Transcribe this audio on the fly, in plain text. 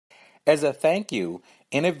As a thank you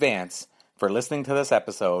in advance for listening to this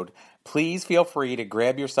episode, please feel free to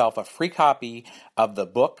grab yourself a free copy of the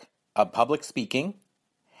Book of Public Speaking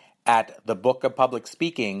at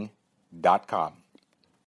thebookofpublicspeaking.com.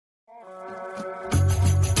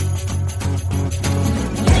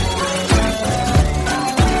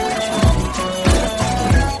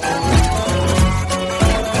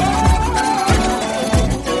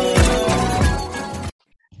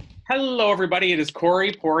 Hello, everybody. It is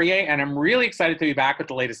Corey Poirier, and I'm really excited to be back with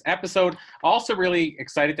the latest episode. Also really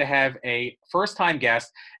excited to have a first-time guest.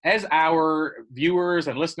 As our viewers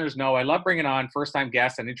and listeners know, I love bringing on first-time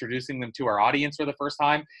guests and introducing them to our audience for the first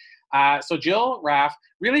time. So Jill Raff,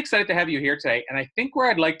 really excited to have you here today. And I think where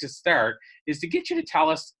I'd like to start is to get you to tell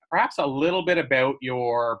us perhaps a little bit about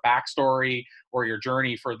your backstory or your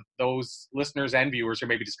journey for those listeners and viewers who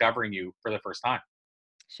may be discovering you for the first time.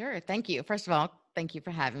 Sure. Thank you. First of all, thank you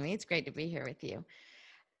for having me. It's great to be here with you.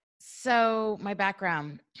 So my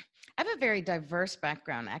background, I have a very diverse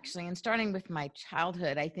background, actually, and starting with my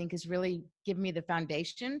childhood, I think has really given me the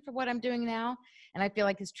foundation for what I'm doing now. And I feel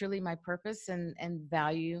like it's truly my purpose and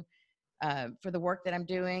value for the work that I'm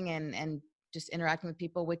doing and just interacting with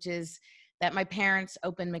people, which is that my parents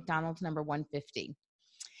opened McDonald's number 150.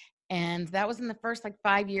 And that was in the first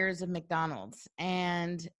 5 years of McDonald's.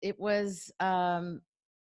 And it was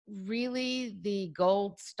really the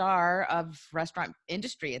gold star of restaurant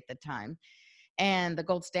industry at the time and the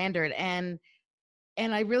gold standard. And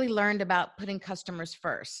I really learned about putting customers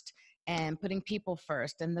first and putting people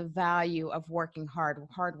first and the value of working hard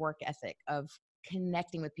work ethic, of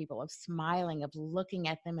connecting with people, of smiling, of looking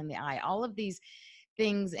at them in the eye, all of these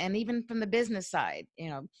things. And even from the business side,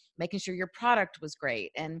 making sure your product was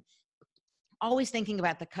great and always thinking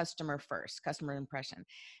about the customer first, customer impression.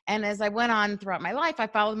 And as I went on throughout my life, I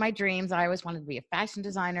followed my dreams. I always wanted to be a fashion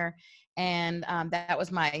designer. And that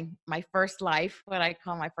was my first life, what I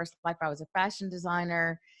call my first life. I was a fashion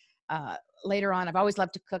designer. Later on, I've always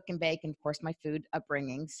loved to cook and bake and, of course, my food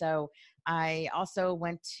upbringing. So I also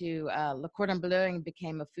went to Le Cordon Bleu and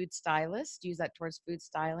became a food stylist, used that towards food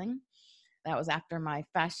styling. That was after my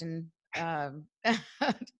fashion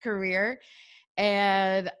career.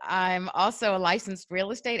 And I'm also a licensed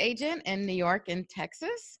real estate agent in New York and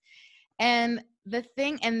Texas. And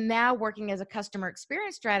now working as a customer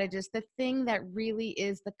experience strategist, the thing that really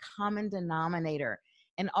is the common denominator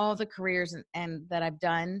in all the careers and that I've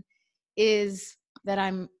done is that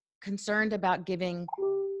I'm concerned about giving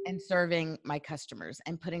and serving my customers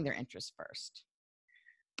and putting their interests first.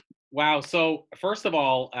 Wow. So first of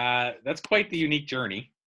all, that's quite the unique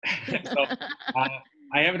journey.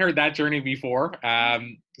 I haven't heard that journey before.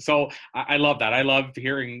 So I love that. I love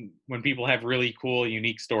hearing when people have really cool,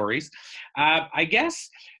 unique stories. I guess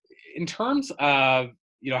in terms of,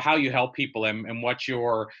 how you help people and what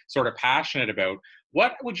you're sort of passionate about,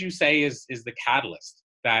 what would you say is the catalyst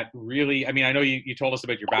that really, I know you told us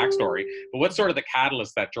about your backstory, but what's sort of the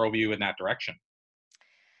catalyst that drove you in that direction?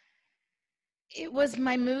 It was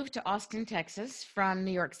my move to Austin, Texas from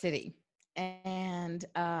New York City. And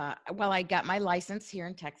while I got my license here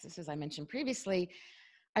in Texas, as I mentioned previously,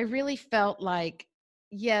 I really felt like,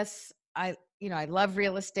 yes, I love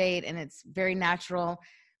real estate and it's very natural,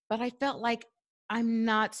 but I felt like I'm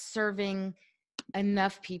not serving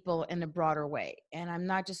enough people in a broader way. And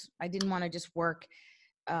I didn't want to just work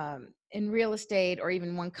in real estate or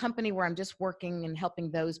even one company where I'm just working and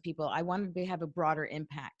helping those people. I wanted to have a broader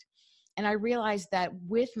impact. And I realized that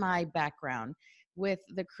with my background, with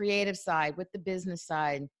the creative side, with the business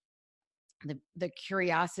side, the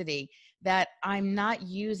curiosity, that I'm not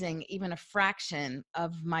using even a fraction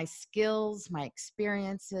of my skills, my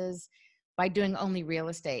experiences by doing only real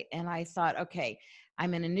estate. And I thought, okay,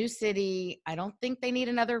 I'm in a new city. I don't think they need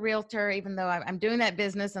another realtor, even though I'm doing that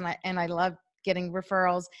business and I love getting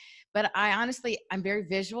referrals. But I'm very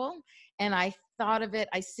visual, and I thought of it,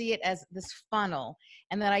 I see it as this funnel,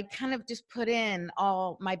 and that I kind of just put in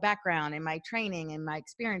all my background and my training and my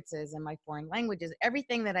experiences and my foreign languages,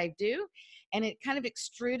 everything that I do. And it kind of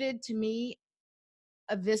extruded to me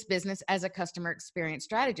of this business as a customer experience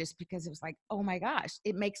strategist, because it was like, oh my gosh,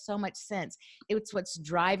 it makes so much sense. It's what's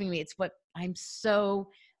driving me. It's what I'm so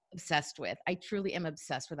obsessed with. I truly am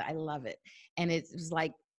obsessed with it. I love it. And it was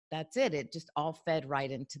like, that's it. It just all fed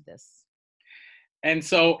right into this. And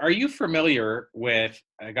so are you familiar with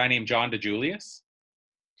a guy named John DeJulius?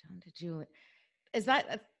 John DeJulius. Is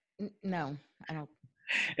that no, I don't.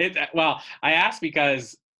 Well, I asked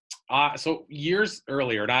because so years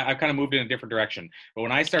earlier, and I've kind of moved in a different direction, but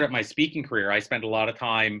when I started my speaking career, I spent a lot of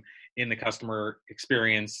time in the customer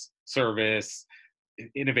experience, service,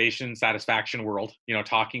 innovation, satisfaction world,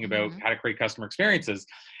 talking about how to create customer experiences.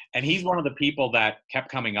 And he's one of the people that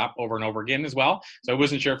kept coming up over and over again as well. So I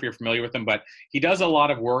wasn't sure if you're familiar with him, but he does a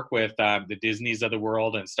lot of work with the Disneys of the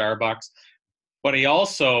world and Starbucks. But he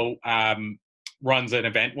also runs an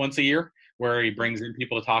event once a year where he brings in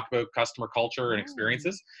people to talk about customer culture and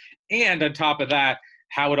experiences. And on top of that,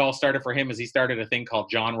 how it all started for him is he started a thing called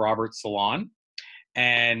John Roberts Salon.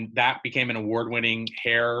 And that became an award-winning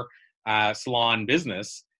hair salon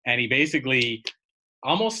business. And he basically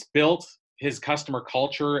almost built his customer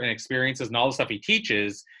culture and experiences and all the stuff he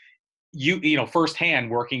teaches, you know, firsthand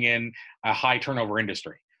working in a high turnover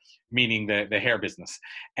industry, meaning the hair business.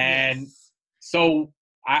 And so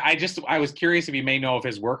I was curious if you may know of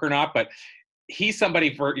his work or not, but he's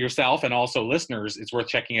somebody for yourself and also listeners, it's worth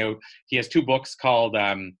checking out. He has 2 books called,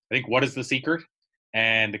 I think, What is the Secret?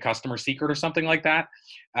 And The Customer Secret or something like that.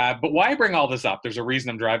 But why I bring all this up, there's a reason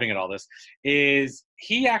I'm driving at all this, is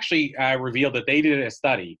he actually revealed that they did a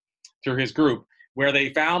study through his group where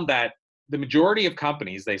they found that the majority of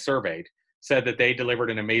companies they surveyed said that they delivered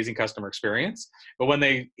an amazing customer experience. But when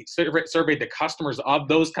they surveyed the customers of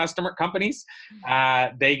those customer companies,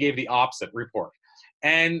 they gave the opposite report.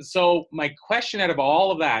 And so my question out of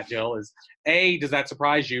all of that, Jill, is A, does that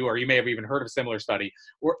surprise you? Or you may have even heard of a similar study.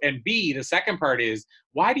 And B, the second part is,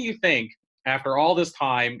 why do you think after all this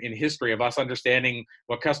time in history of us understanding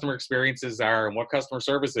what customer experiences are and what customer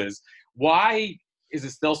service is, why is it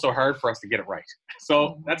still so hard for us to get it right?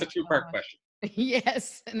 So that's a 2-part question.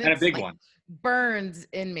 Yes. And a big one. Burns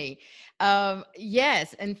in me.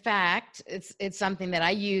 Yes, in fact, it's something that I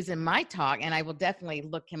use in my talk, and I will definitely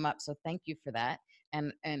look him up. So thank you for that.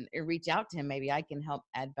 And reach out to him. Maybe I can help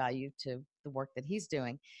add value to the work that he's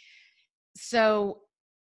doing. So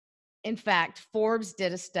in fact, Forbes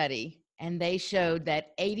did a study, and they showed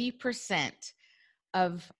that 80%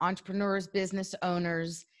 of entrepreneurs, business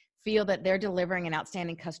owners feel that they're delivering an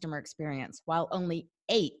outstanding customer experience, while only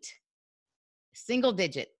 8%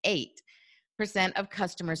 of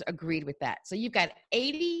customers agreed with that. So you've got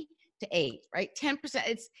 80 to 8, right?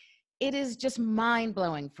 10%. It is just mind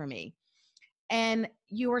blowing for me. And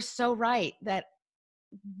you are so right that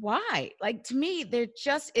why? Like, to me,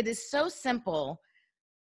 it is so simple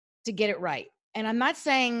to get it right. And I'm not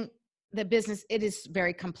saying that business, it is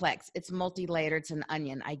very complex. It's multi-layered. It's an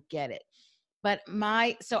onion. I get it. But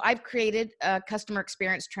so I've created a customer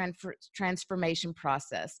experience transformation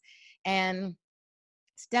process. And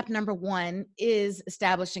step number 1 is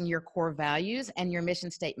establishing your core values and your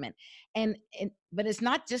mission statement. But it's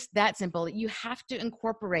not just that simple. You have to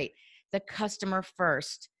incorporate the customer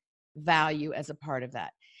first value as a part of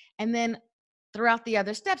that. And then throughout the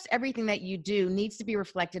other steps, everything that you do needs to be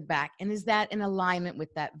reflected back. And is that in alignment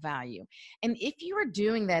with that value? And if you are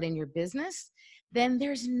doing that in your business, then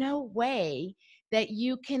there's no way that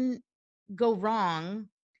you can go wrong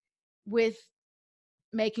with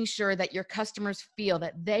making sure that your customers feel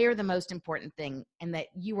that they are the most important thing and that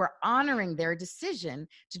you are honoring their decision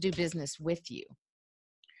to do business with you.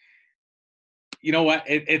 You know what?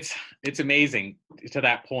 It's amazing to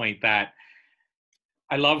that point that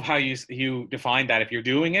I love how you define that. If you're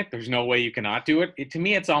doing it, there's no way you cannot do it. To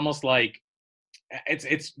me, it's almost like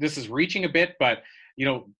this is reaching a bit, but you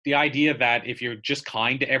know, the idea that if you're just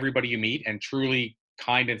kind to everybody you meet and truly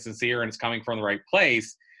kind and sincere and it's coming from the right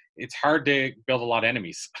place, it's hard to build a lot of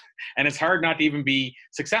enemies. And it's hard not to even be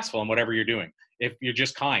successful in whatever you're doing if you're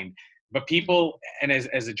just kind. But people, and as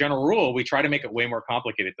a general rule, we try to make it way more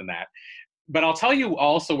complicated than that. But I'll tell you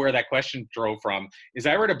also where that question drove from is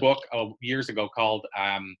I read a book years ago called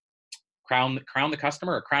Crown the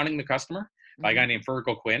Customer or Crowning the Customer by a guy named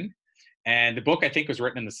Fergal Quinn. And the book, I think, was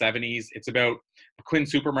written in the 70s. It's about a Quinn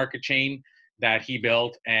supermarket chain that he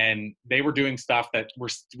built, and they were doing stuff that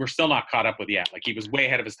we're still not caught up with yet. Like, he was way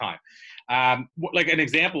ahead of his time. Like an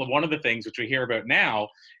example of one of the things which we hear about now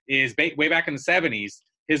is way back in the 70s,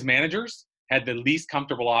 his managers had the least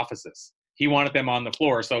comfortable offices. He wanted them on the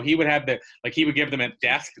floor. So he would have he would give them a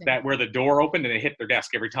desk that where the door opened and it hit their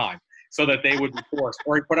desk every time so that they would be forced.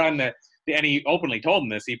 Or he put on and he openly told them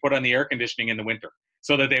this, he put on the air conditioning in the winter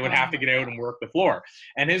so that they would have to get out and work the floor.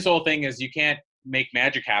 And his whole thing is you can't make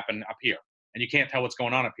magic happen up here. And you can't tell what's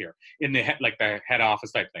going on up here in the head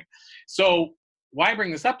office type thing. So why I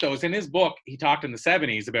bring this up, though, is in his book, he talked in the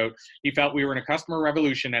 70s about he felt we were in a customer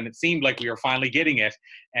revolution and it seemed like we were finally getting it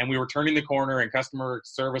and we were turning the corner and customer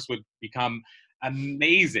service would become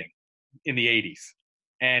amazing in the 80s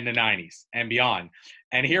and the 90s and beyond.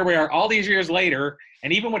 And here we are all these years later.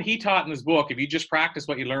 And even what he taught in his book, if you just practice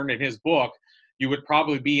what you learned in his book, you would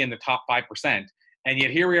probably be in the top 5%. And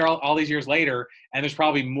yet here we are all these years later, and there's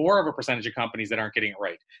probably more of a percentage of companies that aren't getting it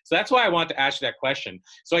right. So that's why I want to ask you that question.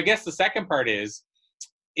 So I guess the second part is,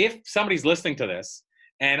 if somebody's listening to this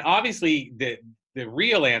And obviously the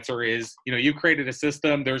real answer is, you created a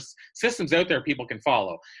system. There's systems out there people can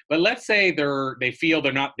follow. But let's say they feel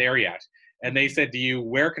they're not there yet. And they said to you,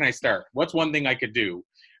 where can I start? What's one thing I could do?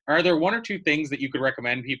 Are there one or two things that you could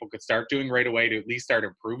recommend people could start doing right away to at least start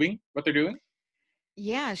improving what they're doing?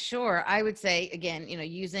 Yeah, sure. I would say, again,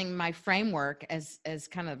 using my framework as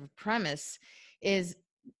kind of a premise is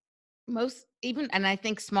most even, and I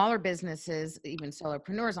think smaller businesses, even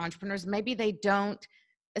solopreneurs, entrepreneurs, maybe they don't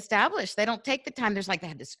they don't take the time. They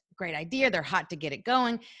have this great idea, they're hot to get it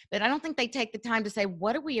going, but I don't think they take the time to say,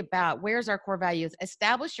 what are we about? Where's our core values?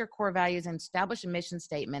 Establish your core values and establish a mission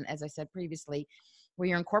statement, as I said previously, where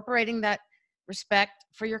you're incorporating that respect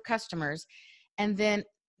for your customers. And then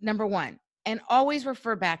number one, and always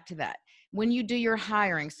refer back to that when you do your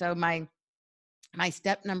hiring. So my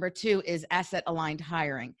step number 2 is asset aligned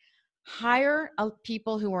hiring. Hire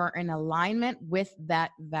people who are in alignment with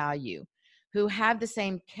that value, who have the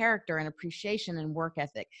same character and appreciation and work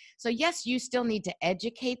ethic. So yes, you still need to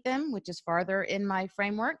educate them, which is farther in my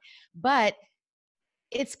framework, but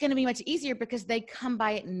it's going to be much easier because they come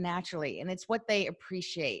by it naturally, and it's what they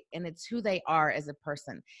appreciate, and it's who they are as a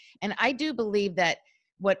person. And I do believe that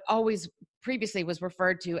what always previously was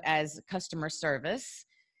referred to as customer service,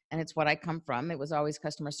 and it's what I come from, it was always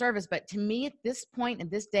customer service. But to me, at this point, in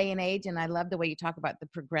this day and age, and I love the way you talk about the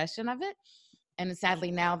progression of it, and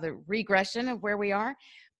sadly now the regression of where we are,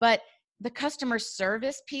 but the customer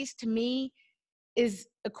service piece to me is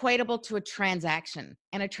equatable to a transaction.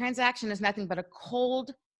 And a transaction is nothing but a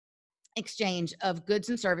cold exchange of goods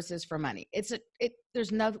and services for money.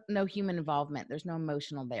 There's no human involvement. There's no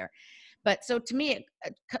emotional there. But so to me,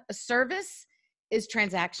 a service is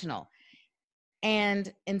transactional.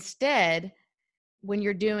 And instead, when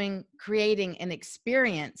you're creating an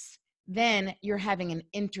experience, then you're having an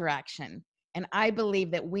interaction. And I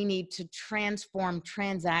believe that we need to transform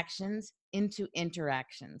transactions into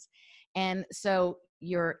interactions. And so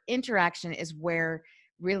your interaction is where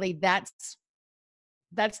really that's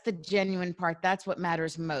the genuine part. That's what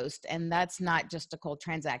matters most. And that's not just a cold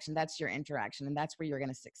transaction. That's your interaction. And that's where you're going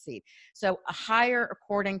to succeed. So hire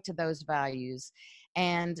according to those values.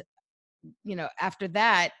 And, after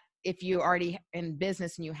that, if you already in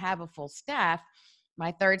business and you have a full staff,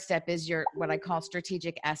 my third step is what I call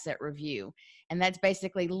strategic asset review. And that's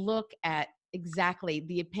basically look at exactly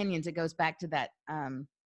the opinions. It goes back to that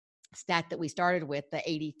stat that we started with, the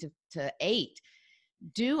 80 to 8.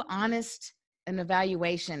 Do honest an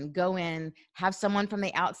evaluation, go in, have someone from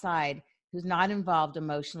the outside who's not involved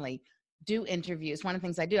emotionally, do interviews. One of the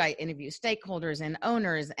things I do, I interview stakeholders and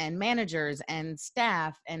owners and managers and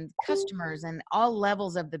staff and customers and all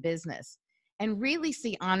levels of the business, and really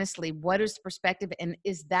see honestly what is perspective, and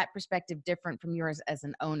is that perspective different from yours as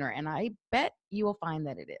an owner? And I bet you will find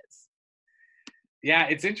that it is. Yeah,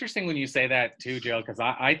 it's interesting when you say that too, Jill, because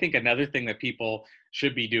I think another thing that people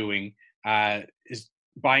should be doing is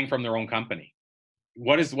buying from their own company.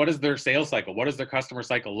 What is their sales cycle? What does their customer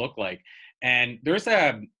cycle look like? And there's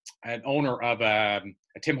an owner of a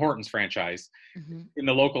Tim Hortons franchise in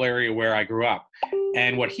the local area where I grew up.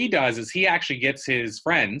 And what he does is he actually gets his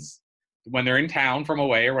friends, when they're in town from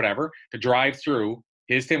away or whatever, to drive through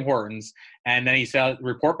his Tim Hortons. And then he says,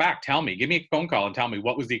 report back, tell me, give me a phone call and tell me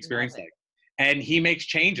what was the experience like. And he makes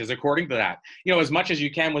changes according to that. As much as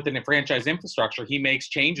you can within a franchise infrastructure, he makes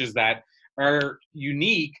changes that are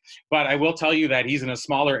unique. But I will tell you that he's in a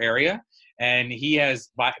smaller area, and he has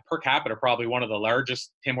per capita probably one of the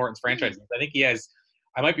largest Tim Hortons franchises. I think he has,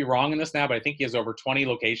 I might be wrong in this now, but I think he has over 20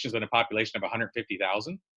 locations and a population of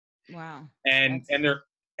 150,000. Wow.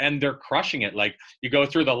 And they're crushing it. Like, you go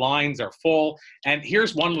through, the lines are full. And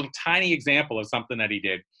here's one little tiny example of something that he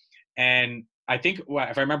did. And I think,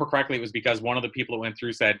 if I remember correctly, it was because one of the people that went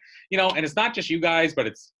through said, and it's not just you guys, but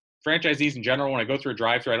it's franchisees in general. When I go through a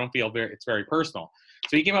drive-through, I don't feel it's very personal.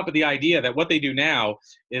 So he came up with the idea that what they do now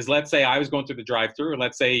is, let's say I was going through the drive-through, and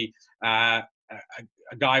let's say a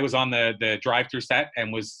guy was on the drive-through set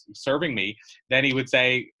and was serving me. Then he would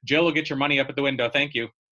say, Jill will get your money up at the window. Thank you.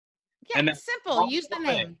 Yeah, and it's simple. Use the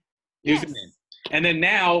name. Use the name. And then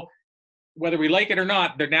now, whether we like it or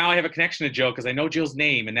not, now I have a connection to Jill because I know Jill's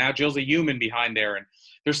name, and now Jill's a human behind there. And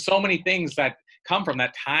there's so many things that come from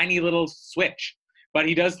that tiny little switch. But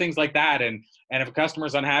he does things like that. And if a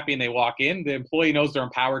customer's unhappy and they walk in, the employee knows they're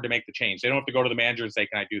empowered to make the change. They don't have to go to the manager and say,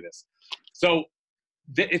 can I do this? So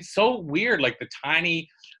it's so weird, like the tiny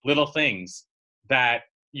little things that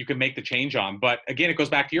you can make the change on. But again, it goes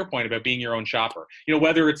back to your point about being your own shopper.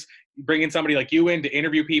 Whether it's bringing somebody like you in to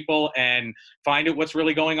interview people and find out what's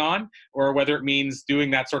really going on, or whether it means doing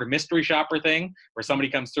that sort of mystery shopper thing where somebody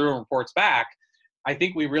comes through and reports back. I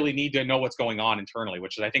think we really need to know what's going on internally,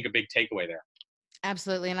 which is, I think, a big takeaway there.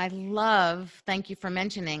 Absolutely. And thank you for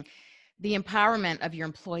mentioning the empowerment of your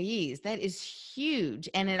employees. That is huge.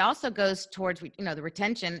 And it also goes towards, the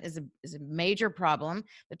retention is a major problem,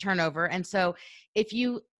 the turnover. And so if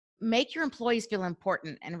you make your employees feel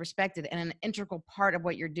important and respected and an integral part of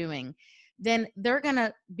what you're doing, then they're going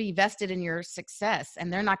to be vested in your success,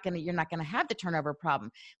 and you're not going to have the turnover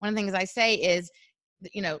problem. One of the things I say is,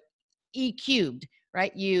 E cubed,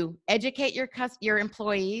 right? You educate your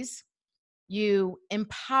employees, you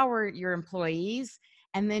empower your employees,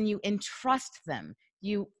 and then you entrust them.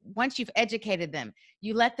 Once you've educated them,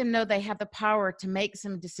 you let them know they have the power to make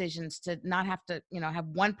some decisions, to not have to, have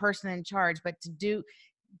one person in charge, but to do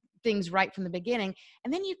things right from the beginning.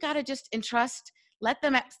 And then you've got to just entrust,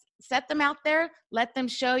 set them out there, let them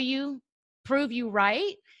show you, prove you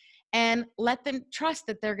right, and let them trust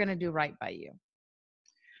that they're going to do right by you.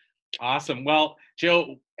 Awesome. Well,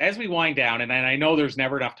 Jill, as we wind down, and I know there's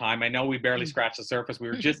never enough time. I know we barely scratched the surface. We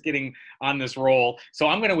were just getting on this roll. So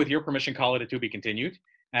I'm going to, with your permission, call it a to be continued.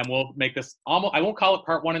 And we'll make this almost, I won't call it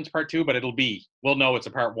part one and part two, but we'll know it's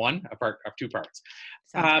a part one, a part of two parts.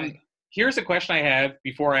 Here's a question I have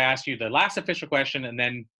before I ask you the last official question, and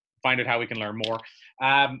then find out how we can learn more.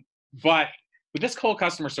 But with this whole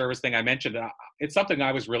customer service thing I mentioned, it's something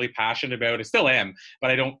I was really passionate about. I still am, but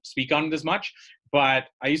I don't speak on it as much. But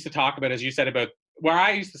I used to talk about, as you said, about where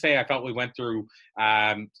I used to say I felt we went through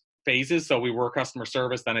phases. So we were customer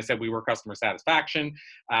service, then I said we were customer satisfaction,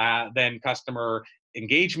 then customer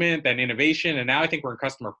engagement, then innovation, and now I think we're in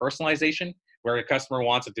customer personalization, where a customer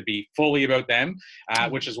wants it to be fully about them,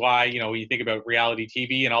 which is why, when you think about reality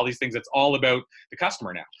TV and all these things, it's all about the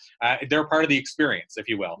customer now. They're part of the experience, if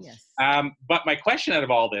you will. Yes. But my question out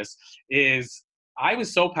of all this is, I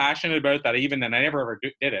was so passionate about that and I never ever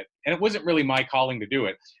did it. And it wasn't really my calling to do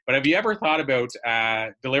it. But have you ever thought about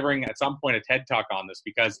delivering at some point a TED Talk on this?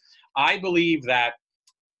 Because I believe that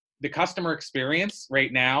the customer experience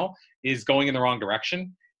right now is going in the wrong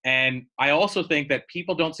direction. And I also think that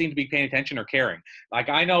people don't seem to be paying attention or caring. Like,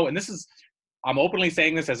 I know, and I'm openly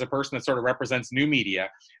saying this as a person that sort of represents new media,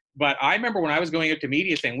 but I remember when I was going out to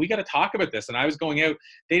media saying, we got to talk about this. And I was going out,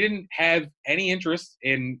 they didn't have any interest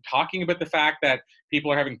in talking about the fact that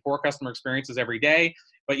people are having poor customer experiences every day.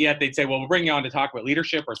 But yet they'd say, well, we'll bring you on to talk about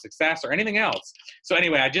leadership or success or anything else. So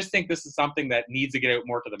anyway, I just think this is something that needs to get out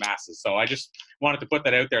more to the masses. So I just wanted to put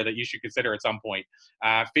that out there, that you should consider at some point,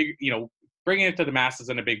 bringing it to the masses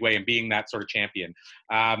in a big way and being that sort of champion.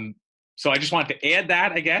 So I just wanted to add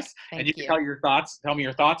that, I guess, and you can tell me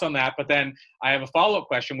your thoughts on that. But then I have a follow-up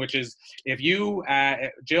question, which is, if you,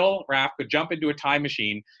 Jill Raff, could jump into a time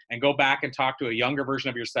machine and go back and talk to a younger version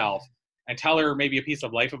of yourself and tell her maybe a piece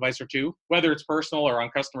of life advice or two, whether it's personal or on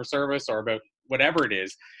customer service or about whatever it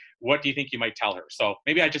is, what do you think you might tell her? So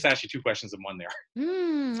maybe I just asked you two questions in one there.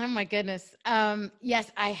 Oh my goodness.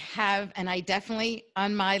 Yes, I have. And I definitely,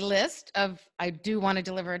 on my list I do want to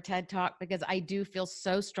deliver a TED Talk, because I do feel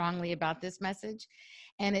so strongly about this message.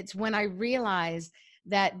 And it's when I realized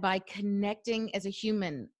that by connecting as a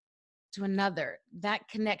human to another, that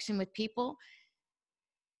connection with people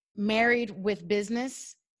married with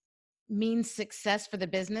business means success for the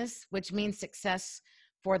business, which means success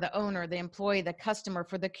for the owner, the employee, the customer,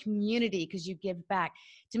 for the community, because you give back.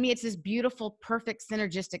 To me, it's this beautiful, perfect,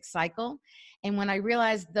 synergistic cycle. And when I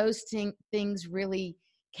realized those things really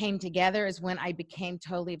came together is when I became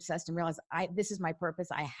totally obsessed and realized this is my purpose.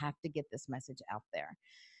 I have to get this message out there.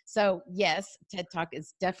 So yes, TED Talk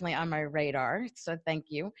is definitely on my radar. So thank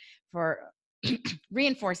you for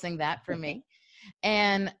reinforcing that for me.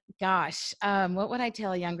 And gosh, what would I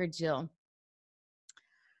tell younger Jill?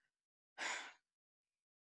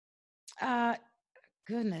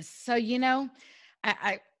 Goodness. So,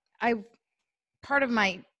 I part of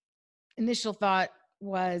my initial thought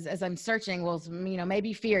was, as I'm searching, well,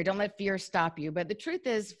 maybe fear, don't let fear stop you. But the truth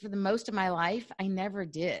is, for the most of my life, I never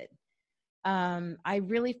did. I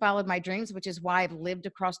really followed my dreams, which is why I've lived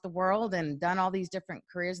across the world and done all these different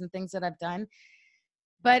careers and things that I've done.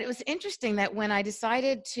 But it was interesting that when I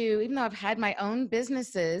decided to, even though I've had my own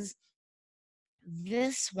businesses,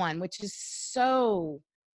 this one, which is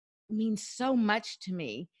means so much to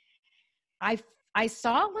me, I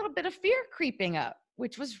saw a little bit of fear creeping up,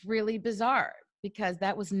 which was really bizarre, because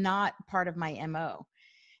that was not part of my MO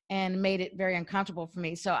and made it very uncomfortable for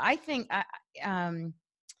me. So I think,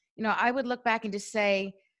 I would look back and just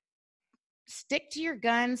say, stick to your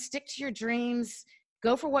guns, stick to your dreams,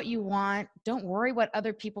 go for what you want. Don't worry what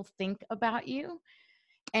other people think about you,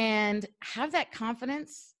 and have that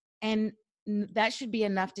confidence. And that should be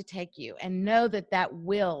enough to take you, and know that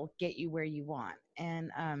will get you where you want. And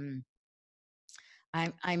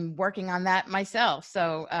I'm working on that myself.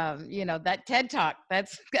 So, that TED Talk,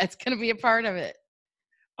 that's going to be a part of it.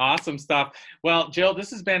 Awesome stuff. Well, Jill, this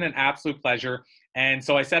has been an absolute pleasure. And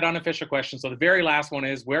so I said unofficial question. So the very last one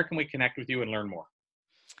is, where can we connect with you and learn more?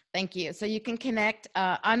 Thank you. So you can connect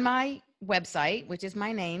on my website, which is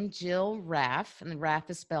my name, Jill Raff, and Raff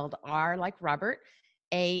is spelled R like Robert,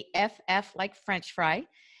 AFF like French fry.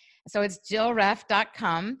 So it's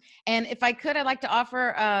jillraff.com. And if I could, I'd like to offer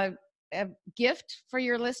a gift for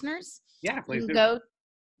your listeners. Yeah, please do.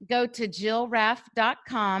 Go to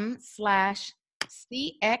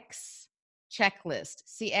jillraff.com/CX checklist.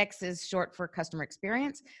 CX is short for customer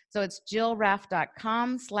experience. So it's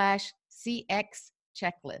jillraff.com/CX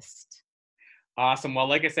checklist. Awesome. Well,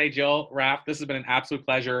 like I say, Jill Raff, this has been an absolute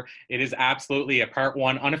pleasure. It is absolutely a part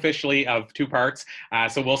one, unofficially, of 2 parts.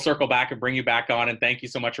 So we'll circle back and bring you back on. And thank you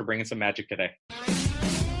so much for bringing some magic today.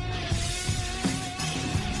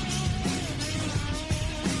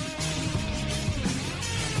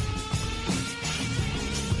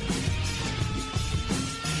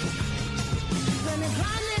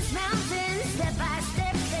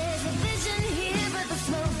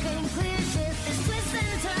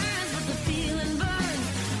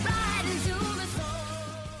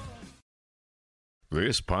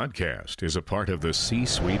 This podcast is a part of the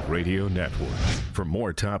C-Suite Radio Network. For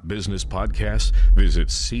more top business podcasts, visit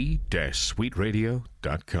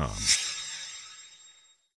c-suiteradio.com.